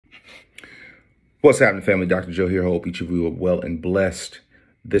What's happening, family? Dr. Joe here. Hope each of you are well and blessed.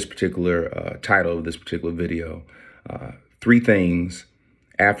 This particular title of this particular video, 3 things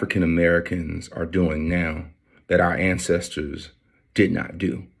African Americans are doing now that our ancestors did not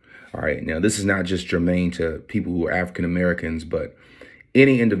do. All right. Now, this is not just germane to people who are African Americans, but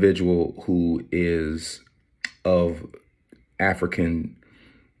any individual who is of African,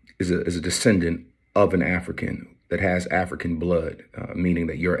 is a descendant of an African that has African blood, meaning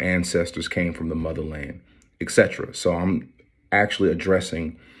that your ancestors came from the motherland, etc. So I'm actually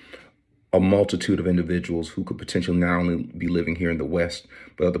addressing a multitude of individuals who could potentially not only be living here in the West,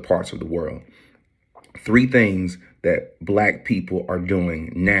 but other parts of the world. 3 things that Black people are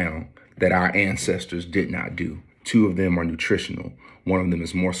doing now that our ancestors did not do. 2 of them are nutritional. 1 of them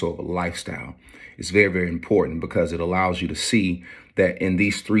is more so of a lifestyle. It's very, very important because it allows you to see that in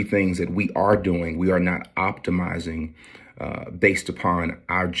these 3 things that we are doing, we are not optimizing based upon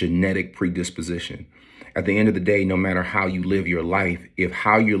our genetic predisposition. At the end of the day, no matter how you live your life, if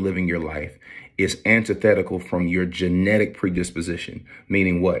how you're living your life is antithetical from your genetic predisposition,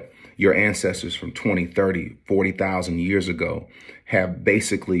 meaning what? Your ancestors from 20, 30, 40,000 years ago have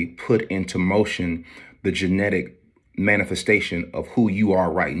basically put into motion the genetic manifestation of who you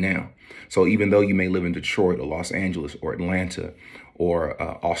are right now. So even though you may live in Detroit or Los Angeles or Atlanta or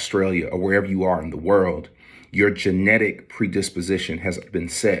Australia or wherever you are in the world, your genetic predisposition has been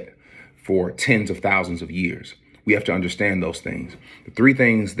set for tens of thousands of years. We have to understand those things. The 3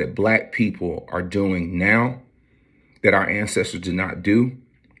 things that Black people are doing now that our ancestors did not do.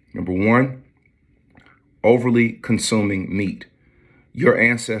 Number 1, overly consuming meat. Your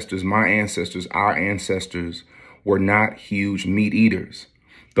ancestors, my ancestors, our ancestors were not huge meat eaters.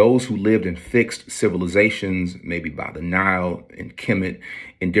 Those who lived in fixed civilizations, maybe by the Nile and Kemet,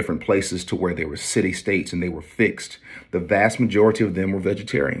 in different places to where they were city-states and they were fixed, the vast majority of them were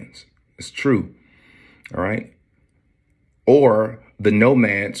vegetarians. It's true. All right. Or the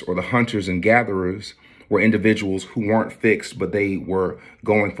nomads or the hunters and gatherers were individuals who weren't fixed, but they were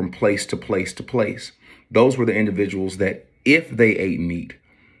going from place to place to place. Those were the individuals that if they ate meat,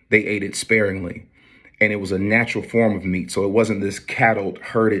 they ate it sparingly. And it was a natural form of meat. So it wasn't this cattled,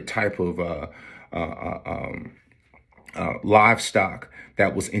 herded type of livestock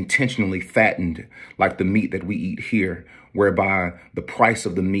that was intentionally fattened like the meat that we eat here, whereby the price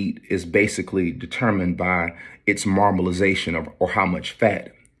of the meat is basically determined by its marbleization or how much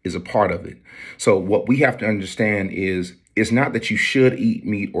fat is a part of it. So what we have to understand is, it's not that you should eat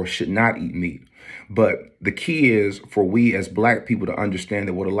meat or should not eat meat. But the key is for we as Black people to understand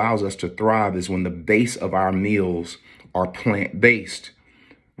that what allows us to thrive is when the base of our meals are plant-based.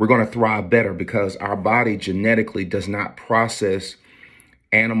 We're going to thrive better because our body genetically does not process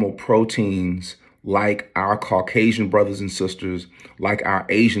animal proteins like our Caucasian brothers and sisters, like our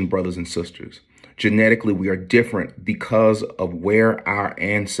Asian brothers and sisters. Genetically, we are different because of where our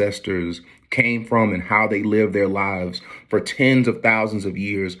ancestors came from and how they lived their lives for tens of thousands of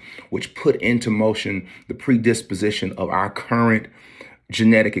years, which put into motion the predisposition of our current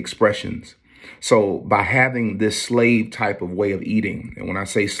genetic expressions. So by having this slave type of way of eating, and when I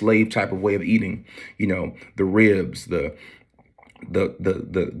say slave type of way of eating, you know, the ribs, the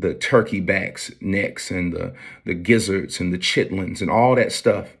turkey backs, necks, and the gizzards and the chitlins and all that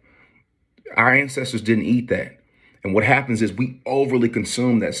stuff, our ancestors didn't eat that. And what happens is we overly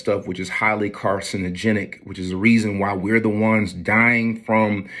consume that stuff, which is highly carcinogenic, which is the reason why we're the ones dying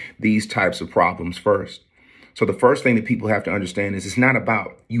from these types of problems first. So the first thing that people have to understand is it's not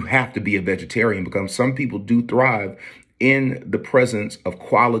about you have to be a vegetarian, because some people do thrive in the presence of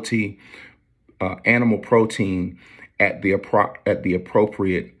quality animal protein at the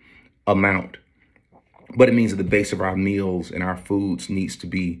appropriate amount. But it means that the base of our meals and our foods needs to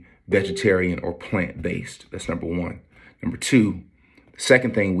be vegetarian or plant-based. That's number 1. Number 2, the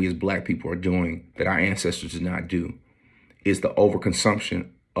second thing we as Black people are doing that our ancestors did not do is the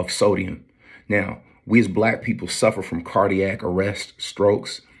overconsumption of sodium. Now, we as Black people suffer from cardiac arrest,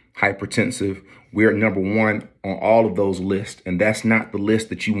 strokes, hypertensive. We're number 1 on all of those lists, and that's not the list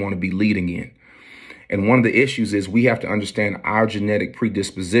that you want to be leading in. And one of the issues is we have to understand our genetic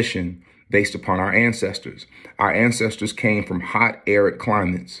predisposition based upon our ancestors. Our ancestors came from hot, arid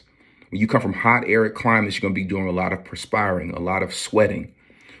climates. When you come from hot, arid climates, you're going to be doing a lot of perspiring, a lot of sweating,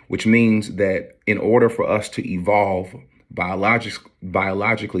 which means that in order for us to evolve,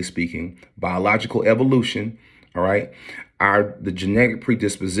 biologically speaking, biological evolution, all right, the genetic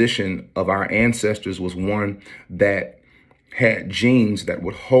predisposition of our ancestors was one that had genes that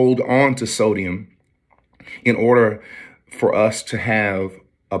would hold on to sodium in order for us to have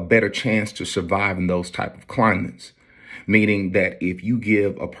a better chance to survive in those type of climates. meaning that if you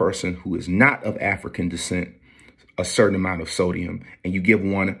give a person who is not of African descent a certain amount of sodium, and you give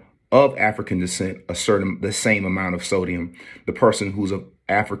one of African descent the same amount of sodium, the person who's of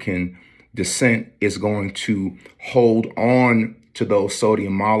African descent is going to hold on to those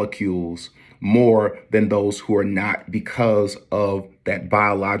sodium molecules more than those who are not, because of that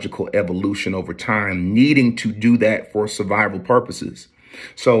biological evolution over time, needing to do that for survival purposes.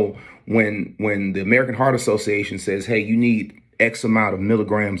 So when the American Heart Association says, hey, you need X amount of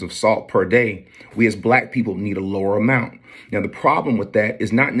milligrams of salt per day, we as Black people need a lower amount. Now, the problem with that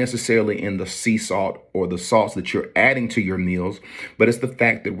is not necessarily in the sea salt or the salts that you're adding to your meals, but it's the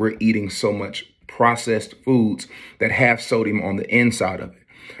fact that we're eating so much processed foods that have sodium on the inside of it.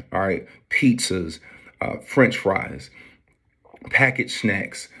 All right, pizzas, French fries, packaged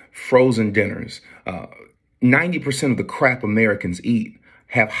snacks, frozen dinners. 90% of the crap Americans eat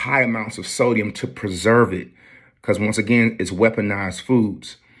have high amounts of sodium to preserve it, because once again, it's weaponized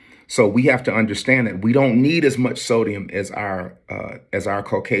foods. So we have to understand that we don't need as much sodium as our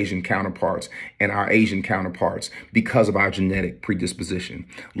Caucasian counterparts and our Asian counterparts because of our genetic predisposition.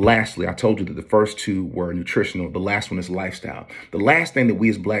 Lastly, I told you that the first two were nutritional. The last one is lifestyle. The last thing that we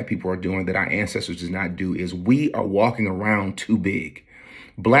as Black people are doing that our ancestors did not do is we are walking around too big.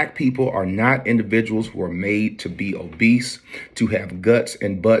 Black people are not individuals who are made to be obese, to have guts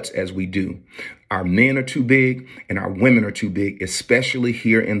and butts as we do. Our men are too big and our women are too big, especially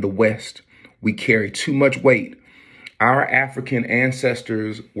here in the West. We carry too much weight. Our African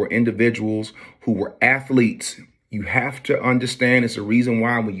ancestors were individuals who were athletes. You have to understand it's a reason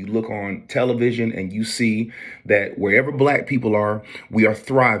why when you look on television and you see that wherever Black people are, we are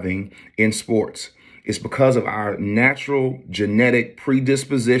thriving in sports. It's because of our natural genetic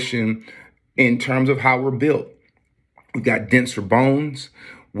predisposition in terms of how we're built. We've got denser bones.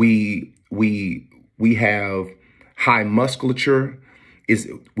 We have high musculature.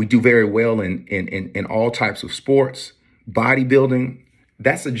 We do very well in all types of sports, bodybuilding.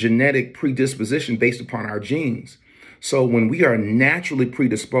 That's a genetic predisposition based upon our genes. So when we are naturally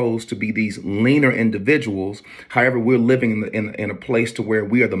predisposed to be these leaner individuals, however, we're living in a place to where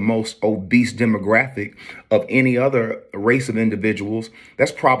we are the most obese demographic of any other race of individuals,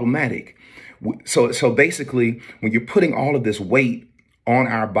 that's problematic. So basically, when you're putting all of this weight on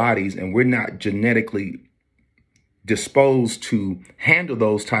our bodies and we're not genetically disposed to handle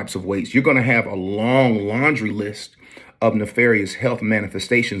those types of weights, you're going to have a long laundry list of nefarious health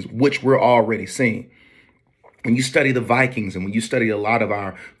manifestations, which we're already seeing. When you study the Vikings and when you study a lot of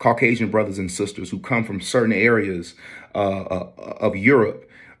our Caucasian brothers and sisters who come from certain areas of Europe,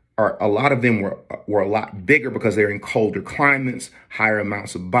 a lot of them were a lot bigger because they're in colder climates, higher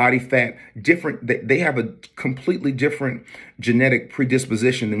amounts of body fat, they have a completely different genetic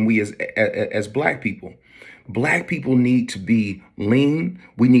predisposition than we as Black people. Black people need to be lean.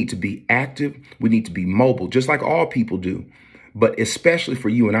 We need to be active. We need to be mobile, just like all people do, but especially for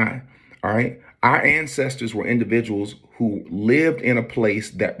you and I. All right. Our ancestors were individuals who lived in a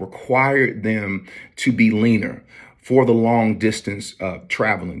place that required them to be leaner for the long distance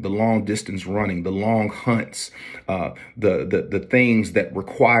traveling, the long distance running, the long hunts, the things that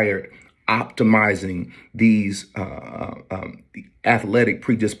required optimizing these athletic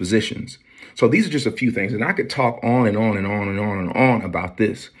predispositions. So these are just a few things, and I could talk on and on and on and on and on about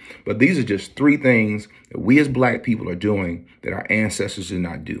this, but these are just three things that we as Black people are doing that our ancestors did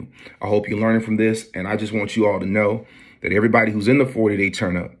not do. I hope you're learning from this, and I just want you all to know that everybody who's in the 40-day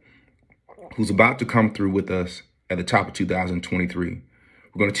turn up, who's about to come through with us at the top of 2023,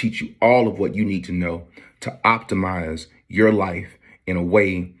 we're going to teach you all of what you need to know to optimize your life in a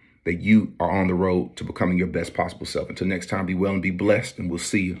way that you are on the road to becoming your best possible self. Until next time, be well and be blessed, and we'll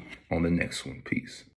see you on the next one. Peace.